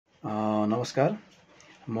नमस्कार,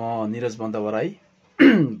 म निरज बन्दवराई,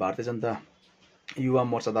 भारतीय जनता युवा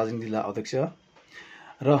मोर्चा दार्जिलिङ जिल्ला अध्यक्ष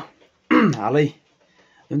र हालै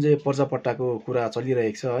जुन चाहिँ पर्जापट्टाको कुरा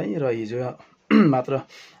चलिरहेको छ है र हिजो मात्र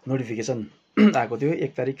नोटिफिकेसन आएको थियो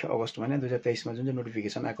 1 तारिक अगस्त महिना 2023 मा जुन चाहिँ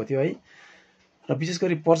नोटिफिकेसन आएको थियो है र विशेष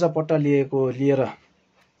गरी पर्जापट्टा लिएर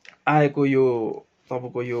आएको यो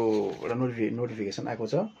तपाईको यो एउटा नोटिफिकेसन आएको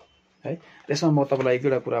छ है। यसमा म तपाईलाई एक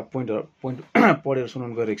दुईटा कुरा पोइन्ट पढेर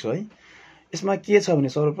सुनाउन गइरहेको छु है। यसमा के छ भने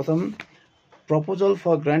सर्वप्रथम प्रपोजल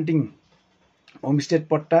फर ग्रान्टिङ होमस्टे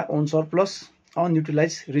पट्टा own surplus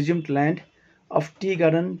अनयुटिलाइज रिज्युम्ड land of tea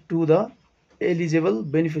garden to the eligible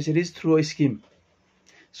बेनिफिसियरिज through a scheme.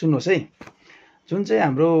 सुन्नुहोस् है, जुन चाहिँ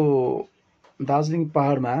हाम्रो दार्जिलिङ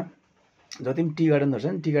पहाडमा जति पनि टी गार्डनहरु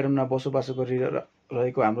छन्, टी गार्डनमा बसोबासो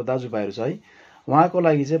गरिरहेको हाम्रो दाजुभाइहरु छ है, उहाँको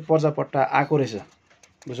लागि चाहिँ पर्जापट्टा आएको रहेछ,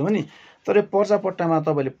 बुझ्नुभयो नि। तर यो पर्जापट्टामा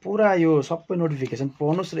तपाईले पुरा यो सबै नोटिफिकेसन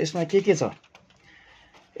पढ्नुस् र यसमा के छ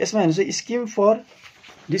यसमा हेर्नुस्, scheme for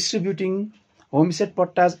distributing homestay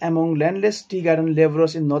पट्टाज among ल्यान्डलेस tea garden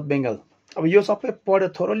labourers in north Bengal. अब यो सबै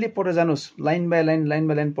थोरली पढेर जानुस्, लाइन बाई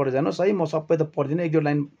लाइन पढेर जानुस् है। म सबै त पढ्दिन, एक दुई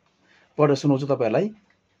लाइन पढेर सुनाउँछु तपाईहरुलाई।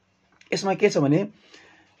 यसमा के छ भने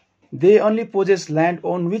they only possess land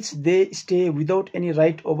own which they stay without any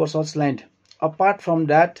right over such land. Apart from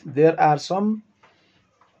that there are some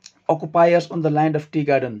occupiers on the land of tea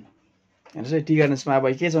garden। हेर्नुस्, टी गार्डन्समा अब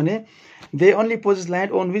के छ भने they only possess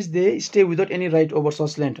land own which they stay without any right over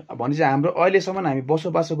such land. भने चाहिँ हाम्रो अहिलेसम्म हामी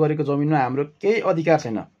बसोबासो गरेको जमिनमा हाम्रो केही अधिकार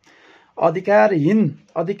छैन,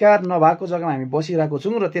 अधिकार नभएको जग्गामा हामी बसिरहेको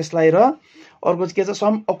छौं र त्यसलाई र अर्को चाहिँ के छ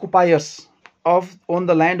some अकुपायर्स of own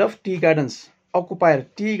the land of tea gardens. अकुपायर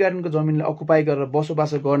T गार्डनको जमिनलाई अकुपाई गरेर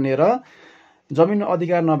बसोबासो गर्ने र जमिनमा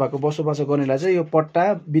अधिकार नभएको बसोबासो गर्नेलाई चाहिँ यो पट्टा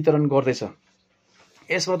वितरण गर्दैछ।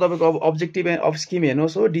 यसमा तपाईको अब अब्जेक्टिभ अफ स्किम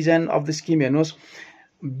हेर्नुहोस् हो, डिजाइन अफ द स्किम हेर्नुहोस्।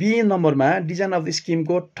 बी नम्बरमा design of the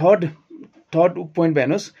स्किमको third point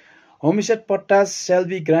हेर्नुहोस्, homestay पट्टाज shall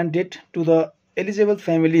be granted to the eligible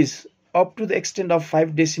families up to the extent of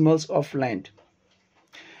 5 decimals of land.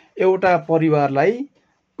 एउटा परिवारलाई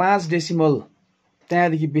 5 डेसिमल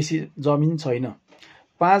त्यहाँदेखि बेसी जमिन छैन,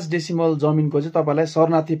 5 डेसिमल जमिनको चाहिँ तपाईलाई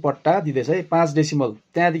शरणार्थी पट्टा दिँदैछ है। 5 डेसिमल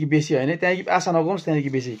त्यहाँदेखि बेसी होइन, त्यहाँदेखि आशा नगर्नुस् त्यहाँदेखि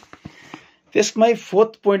बेसी। त्यसमै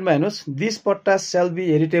फोर्थ पोइन्टमा हेर्नुहोस्, दिस पट्टा sale be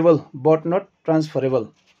heritable but not transferable.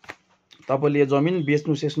 तपाईले यो जमिन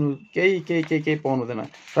बेच्नु सेच्नु केही पाउनु हुँदैन,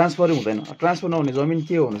 ट्रान्सफर हुँदैन। ट्रान्सफर नहुने जमिन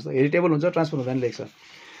के हो भन्नुहोस् त, हेरिटेबल हुन्छ, ट्रान्सफर हुँदैन लेख्छ।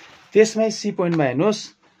 त्यसमै सी पोइन्टमा हेर्नुहोस्,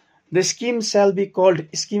 the scheme sale be called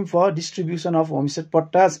scheme for distribution of homestay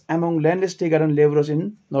पट्टाज among ल्यान्डलेस tea garden labourers in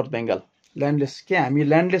north Bengal. ल्यान्डलेस के, हामी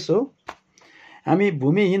ल्यान्डलेस हो, हामी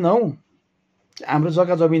भूमिहीन हौ, हाम्रो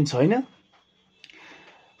जग्गा जमिन छैन।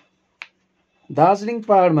 दार्जिलिङ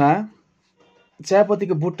पहाडमा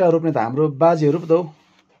चियापत्तीको बुट्टा रोप्ने त हाम्रो बाजेहरू पो त हो,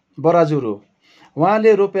 बराजुहरू हो।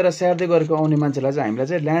 उहाँले रोपेर स्याहार्दै गरेको आउने मान्छेलाई चाहिँ हामीलाई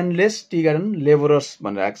चाहिँ ल्यान्डलेस टी गार्डन लेबरर्स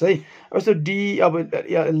भनेर आएको छ है। यस्तो डी अब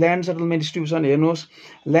ल्यान्ड सेटलमेन्ट डिस्ट्रिब्युसन हेर्नुहोस्,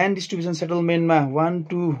 ल्यान्ड डिस्ट्रिब्युसन सेटलमेन्टमा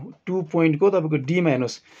 1-2 पोइन्टको तपाईको डीमा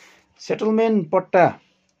हेर्नुहोस्, सेटलमेन्ट पट्टा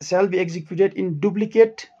sale be executed in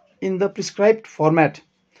duplicate in the prescribed format.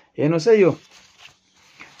 हेर्नुहोस् है, यो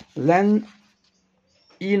ल्यान्ड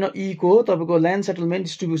ई को तपाईको ल्यान्ड सेटलमेन्ट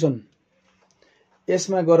डिस्ट्रिब्युसन,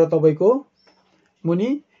 यसमा गएर तपाईको मुनि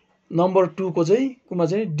नम्बर 2 को चाहिँ कुमा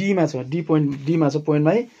चाहिँ डीमा छ, डीमा छ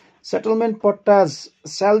पोइन्टमा है। Settlement पट्टाज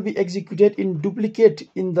sale be executed in duplicate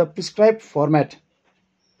in the prescribed format.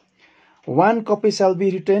 1 copy shall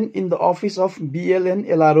be written in the office of BLN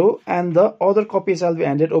LRO and the other copy shall be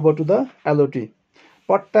handed over to the LOT.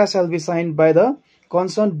 Patta shall be signed by the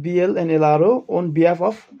concerned BLN LRO on behalf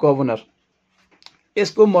of governor।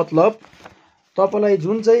 यसको मतलब तपाईलाई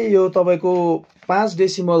जुन चाहिँ यो तपाईको 5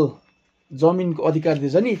 decimal जमिनको अधिकार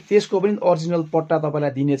दिन्छ नि, त्यसको पनि ओरिजिनल पट्टा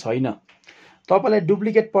तपाईलाई दिने छैन। तपाईलाई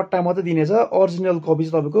डुप्लिकेट पट्टा मात्रै दिनेछ, ओरिजिनल कपी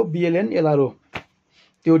चाहिँ तपाईको BLN LRO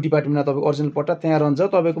त्यो डिपार्टमेन्टमा तपाईको ओरिजिनल पट्टा त्यहाँ रहन्छ,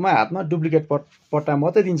 तपाईकोमा हातमा डुप्लिकेट पट्टा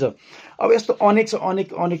मात्रै दिन्छ। अब यस्तो अनेक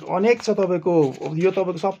छ तपाईको। यो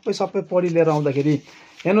तपाईको सबै पढि लिएर आउँदाखेरि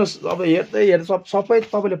हेर्नुस्, अब हेर्दै सबै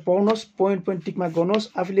तपाईले पढ्नुस्, पोइन्ट टिकमा गर्नुस्,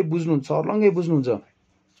 आफूले बुझ्नुहुन्छ, सर्लङ्गै बुझ्नुहुन्छ।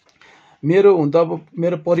 मेरो हुन त अब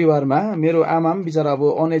मेरो परिवारमा मेरो आमा पनि बिचारा अब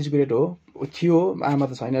अनएजुकेटेड हो, थियो, आमा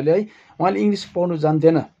त छैन अहिले है, उहाँले इङ्ग्लिस पढ्नु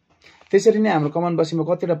जान्दैन। त्यसरी नै हाम्रो कमानबस्तीमा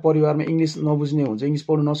कतिवटा परिवारमा इङ्ग्लिस नबुझ्ने हुन्छ, इङ्ग्लिस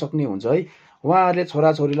पढ्नु नसक्ने हुन्छ है। उहाँहरूले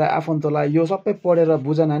छोराछोरीलाई आफन्तलाई यो सबै पढेर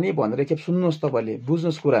बुझ नानी भनेर एकखेप सुन्नुहोस्, तपाईले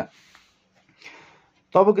बुझ्नुहोस् कुरा।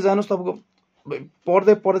 तपाईको जानुस्, तपाईको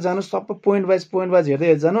पढ्दै जानुस्, सबै पोइन्ट वाइज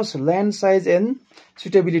हेर्दै जानुस्। ल्यान्ड साइज एन्ड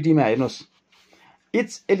सुटेबिलिटीमा हेर्नुस्, each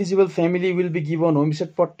eligible family will be given homestay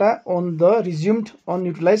पट्टा on the resumed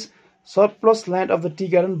unutilized surplus land of the tea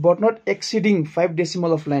garden but not exceeding 5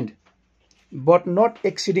 decimal of land। But not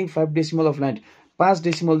exceeding 5 decimal of land. 5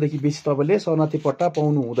 डेसिमलदेखि बेसी तपाईँले शरणार्थी पट्टा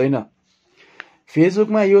पाउनु हुँदैन।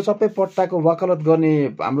 फेसबुकमा यो सबै पट्टाको वकालत गर्ने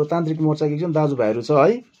हाम्रो तान्त्रिक मोर्चाको एकजना दाजुभाइहरू छ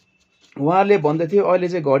है, उहाँहरूले भन्दै थियो अहिले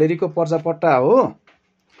चाहिँ घडेरीको पर्जा पट्टा हो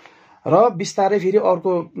र बिस्तारै फेरि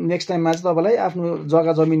अर्को नेक्स्ट टाइममा चाहिँ तपाईँलाई आफ्नो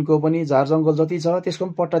जग्गा जमिनको पनि झार जङ्गल जति छ त्यसको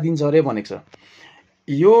पनि पट्टा दिन्छ अरे भनेको छ।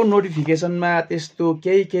 यो नोटिफिकेसनमा त्यस्तो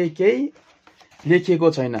केही लेखिएको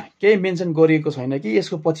छैन, केही मेन्सन गरिएको छैन कि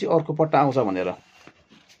यसको पछि अर्को पट्टा आउँछ भनेर।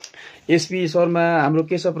 एसपी शर्मा हाम्रो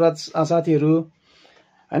केशवराज साथीहरू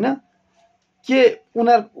हैन के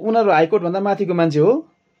उनीहरू हाइकोर्ट भन्दा माथिको मान्छे हो,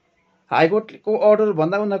 हाइकोर्टको अर्डर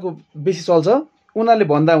भन्दा उनीहरूको बेसी चल्छ, उनीहरूले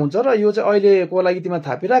भन्दा हुन्छ र यो चाहिँ अहिलेको लागि तिमीमा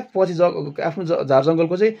थापिराख, पछि आफ्नो झार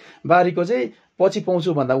जङ्गलको चाहिँ बारीको चाहिँ पछि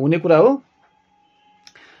पाउँछु भन्दा हुने कुरा हो।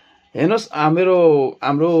 हेर्नुहोस्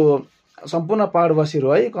हाम्रो सम्पूर्ण पहाडवासीहरू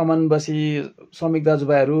है, कमानवासी श्रमिक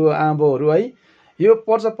दाजुभाइहरू आमाबाउहरू है, यो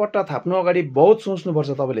पर्जा पट्टा थाप्नु अगाडि बहुत सोच्नुपर्छ।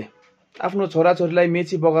 तपाईँले आफ्नो छोराछोरीलाई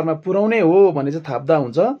मेची बगरमा पुर्याउने हो भने चाहिँ थाप्दा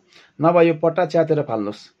हुन्छ, नभए यो पट्टा च्यातेर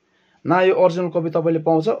फाल्नुहोस्। न यो ओरिजिनल कपी तपाईँले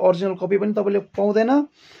पाउँछ, ओरिजिनल कपी पनि तपाईँले पाउँदैन,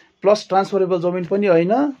 प्लस ट्रान्सफरेबल जमिन पनि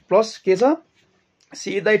होइन, प्लस के छ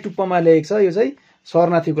सिधै टुप्पोमा लेखेको छ यो चाहिँ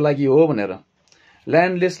शरणार्थीको लागि हो भनेर,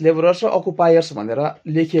 ल्यान्डलेस लेबरर्स र अकुपायर्स भनेर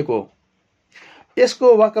लेखिएको हो। यसको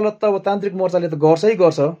वकालत त अब तान्त्रिक मोर्चाले त गर्छै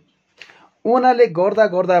गर्छ। उनीहरूले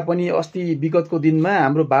गर्दा पनि अस्ति विगतको दिनमा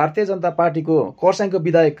हाम्रो भारतीय जनता पार्टीको खरसाङको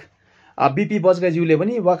विधायक बीपी बजगाईज्यूले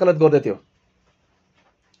पनि वकालत गर्दै थियो।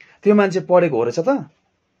 त्यो मान्छे पढेको हो रहेछ त,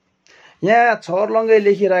 यहाँ छर्लङ्गै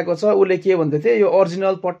लेखिरहेको छ। उसले के भन्दै थियो, यो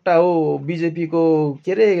ओरिजिनल पट्टा हो, बीजेपीको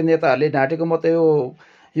के अरे नेताहरूले ढाँटेको मात्रै हो,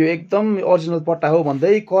 यो एकदम ओरिजिनल पट्टा हो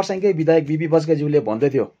भन्दै खरसाङकै विधायक बीपी बजगाईज्यूले भन्दै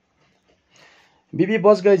थियो। बीपी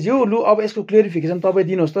बजगाईज्यू लु अब यसको क्लियरिफिकेसन तपाईँ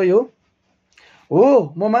दिनुहोस् त। यो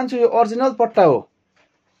हो म मान्छु यो ओरिजिनल पट्टा हो।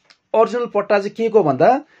 ओरिजिनल पट्टा चाहिँ के को भन्दा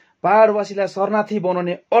पहाडवासीलाई शरणार्थी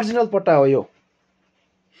बनाउने ओरिजिनल पट्टा हो यो,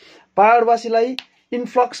 पहाडवासीलाई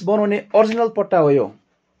इन्फ्लक्स बनाउने ओरिजिनल पट्टा हो यो,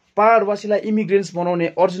 पहाडवासीलाई इमिग्रेन्ट्स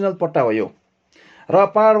बनाउने ओरिजिनल पट्टा हो यो, र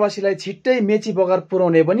पहाडवासीलाई छिट्टै मेची बगर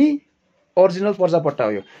पुर्याउने पनि ओरिजिनल पर्जा पट्टा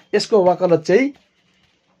हो यो। यसको वकालत चाहिँ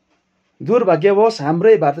दुर्भाग्यवश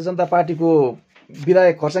हाम्रै भारतीय जनता पार्टीको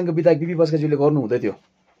विधायक खरसाङको विधायक बीपी बजगाईज्यूले गर्नु हुँदै थियो।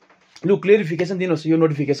 लु क्लियरिफिकेसन दिनुहोस् यो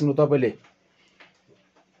नोटिफिकेसनको।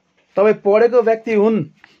 तपाईँ पढेको व्यक्ति हुन्,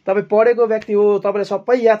 तपाईँ पढेको व्यक्ति हो, तपाईँलाई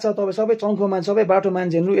सबै याद छ, तपाईँ सबै चङ्खो मान्छे, सबै बाटो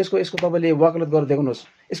मान्छे हुनु, यसको तपाईँले वकालत गरेर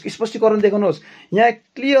देखाउनुहोस्, यसको स्पष्टीकरण देखाउनुहोस्। यहाँ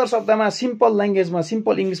क्लियर शब्दमा सिम्पल ल्याङ्ग्वेजमा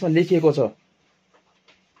सिम्पल इङ्ग्लिसमा लेखिएको छ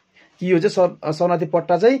कि यो चाहिँ शरणार्थी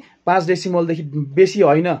पट्टा चाहिँ 5 डेसिमलदेखि बेसी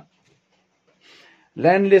होइन,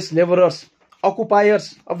 ल्यान्डलेस labourers अकुपायर्स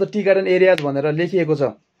of the tea garden areas भनेर लेखिएको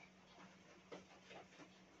छ।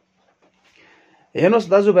 हेर्नुहोस्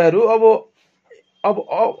दाजुभाइहरू, अब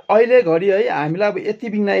अहिले घडी है हामीलाई अब यति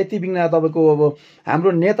बिघ्न तपाईँको अब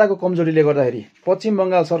हाम्रो नेताको कमजोरीले गर्दाखेरि पश्चिम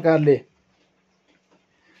बङ्गाल सरकारले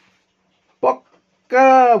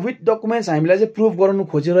पक्का विथ डकुमेन्ट्स हामीलाई चाहिँ प्रुभ गराउनु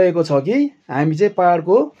खोजिरहेको छ कि हामी चाहिँ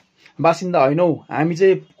पहाडको बासिन्दा होइनौँ, हामी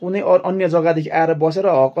चाहिँ कुनै अन्य जग्गादेखि आएर बसेर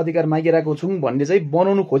हक अधिकार मागिरहेको छौँ भन्ने चाहिँ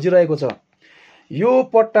बनाउनु खोजिरहेको छ। यो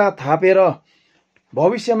पट्टा थापेर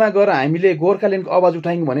भविष्यमा गएर हामीले गोर्खाल्यान्डको आवाज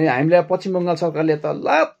उठायौँ भने हामीलाई पश्चिम बङ्गाल सरकारले त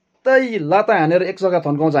लाता हानेर एक जग्गा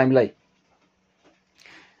थन्काउँछ हामीलाई।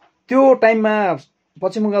 त्यो टाइममा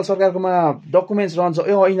पश्चिम बङ्गाल सरकारकोमा डकुमेन्ट्स रहन्छ,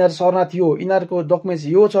 यिनीहरू शरणार्थी हो, यिनीहरूको डकुमेन्ट्स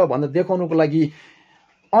यो छ भनेर देखाउनुको लागि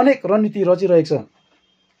अनेक रणनीति रचिरहेको छ।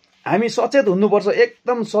 हामी सचेत हुनुपर्छ,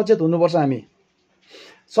 एकदम सचेत हुनुपर्छ। हामी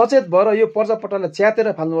सचेत भएर यो पर्जा पट्टालाई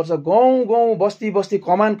च्यातेर फाल्नुपर्छ। गाउँ बस्ती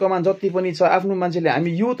कमान जति पनि छ आफ्नो मान्छेले,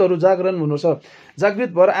 हामी युथहरू जागरण हुनुपर्छ, जागृत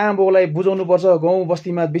भएर आमा बाउलाई बुझाउनुपर्छ। गाउँ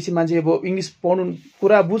बस्तीमा बेसी मान्छे अब इङ्ग्लिस पढ्नु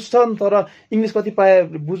कुरा बुझ्छन् तर इङ्ग्लिस कतिपय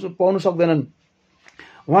पाउनु सक्दैनन्।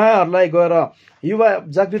 उहाँहरूलाई गएर युवा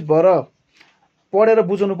जागृत भएर पढेर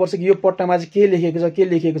बुझाउनुपर्छ कि यो पट्टामा चाहिँ के लेखेको छ के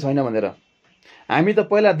लेखेको छैन भनेर। हामी त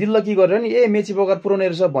पहिला दिल्लगी गरेर नि मेची बगर पुर्याउने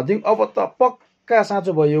रहेछ भन्छौँ, अब त पक्का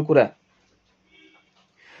साँचो भयो यो कुरा।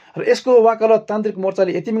 र यसको वकालत तान्त्रिक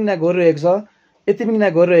मोर्चाले यति बिघ्न गरिरहेको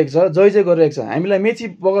छ, जय गरिरहेको छ। हामीलाई मेची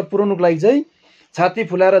बगर पुर्याउनुको लागि चाहिँ छाती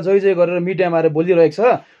फुलाएर जय गरेर मिडियामा आएर बोलिरहेको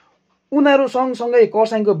छ। उनीहरू सँगसँगै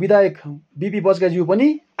खरसाङको विधायक बीपी बजगाईज्यू पनि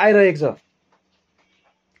आइरहेको छ।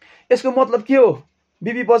 यसको मतलब के हो?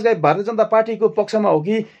 बीपी बजगाई भारतीय जनता पार्टीको पक्षमा हो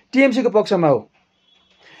कि टिएमसीको पक्षमा हो?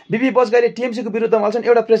 बीपी बजगाईले टिएमसीको विरुद्धमा अल्छन्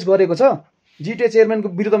एउटा प्रेस गरेको छ, जिटिए चेयरम्यानको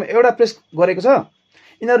विरुद्धमा एउटा प्रेस गरेको छ।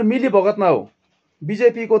 यिनीहरू मिली भगतमा हो।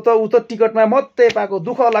 बीजेपीको त ऊ त टिकटमा मात्रै पाएको।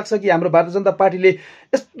 दुःख लाग्छ कि हाम्रो भारतीय जनता पार्टीले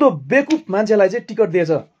यस्तो बेकुफ मान्छेलाई चाहिँ टिकट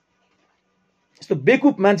दिएछ। यस्तो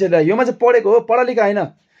बेकुफ मान्छेलाई, यो मान्छे पढेको हो, पढालेखा होइन,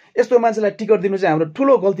 यस्तो मान्छेलाई टिकट दिनु चाहिँ हाम्रो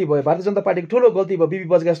ठुलो गल्ती भयो। भारतीय जनता पार्टीको ठुलो गल्ती भयो बीपी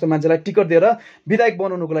बजगाई जस्तो मान्छेलाई टिकट दिएर विधायक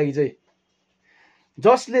बनाउनुको लागि चाहिँ।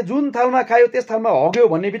 जसले जुन थालमा खायो त्यस थालमा हग्यो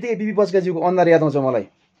भन्ने बित्तिकै बिपी बज्काज्यूको अनुहार याद आउँछ मलाई।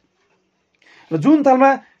 र जुन थालमा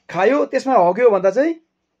खायो त्यसमा हग्यो भन्दा चाहिँ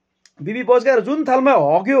बिपी बज्का, र जुन थालमा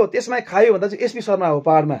हग्यो त्यसमा खायो भन्दा चाहिँ एसपी शर्मा हो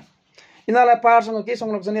पहाडमा। यिनीहरूलाई पहाडसँग के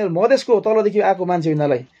संलग्न छ नि, मधेसको तलदेखि आएको मान्छे हो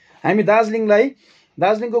यिनीहरूलाई। हामी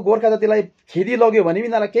दार्जिलिङको गोर्खा जातिलाई खेदी लग्यो भने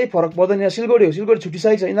यिनीहरूलाई केही फरक पर्दैन। सिलगढी हो, सिलगढी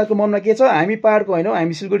छुटिसकेको छ। यिनीहरूको मनमा के छ, हामी पहाडको होइनौँ,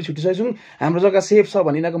 हामी सिलगढी छुटिसकेको छौँ, हाम्रो जग्गा सेफ छ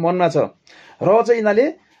भन्ने यिनीहरूको मनमा छ। र चाहिँ यिनीहरूले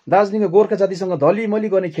दार्जिलिङको गोर्खा जातिसँग धलीमली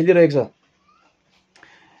गर्ने खेलिरहेको छ।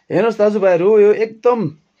 हेर्नुहोस् दाजुभाइहरू, यो एकदम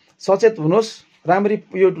सचेत हुनुहोस्, राम्ररी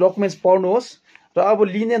यो डकुमेन्ट्स पढ्नुहोस्। र अब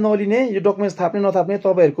लिने नलिने, यो डकुमेन्ट्स थाप्ने नथाप्ने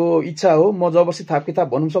तपाईँहरूको इच्छा हो। म जबरजस्ती थाप किताब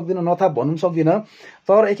भन्नु सक्दिनँ, नथाप भन्नु सक्दिनँ।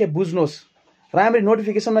 तर एकखेप बुझ्नुहोस्, राम्ररी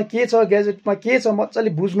नोटिफिकेसनमा के छ, ग्याजेटमा के छ, मजाले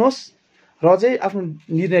बुझ्नुहोस् र चाहिँ आफ्नो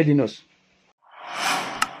निर्णय लिनुहोस्।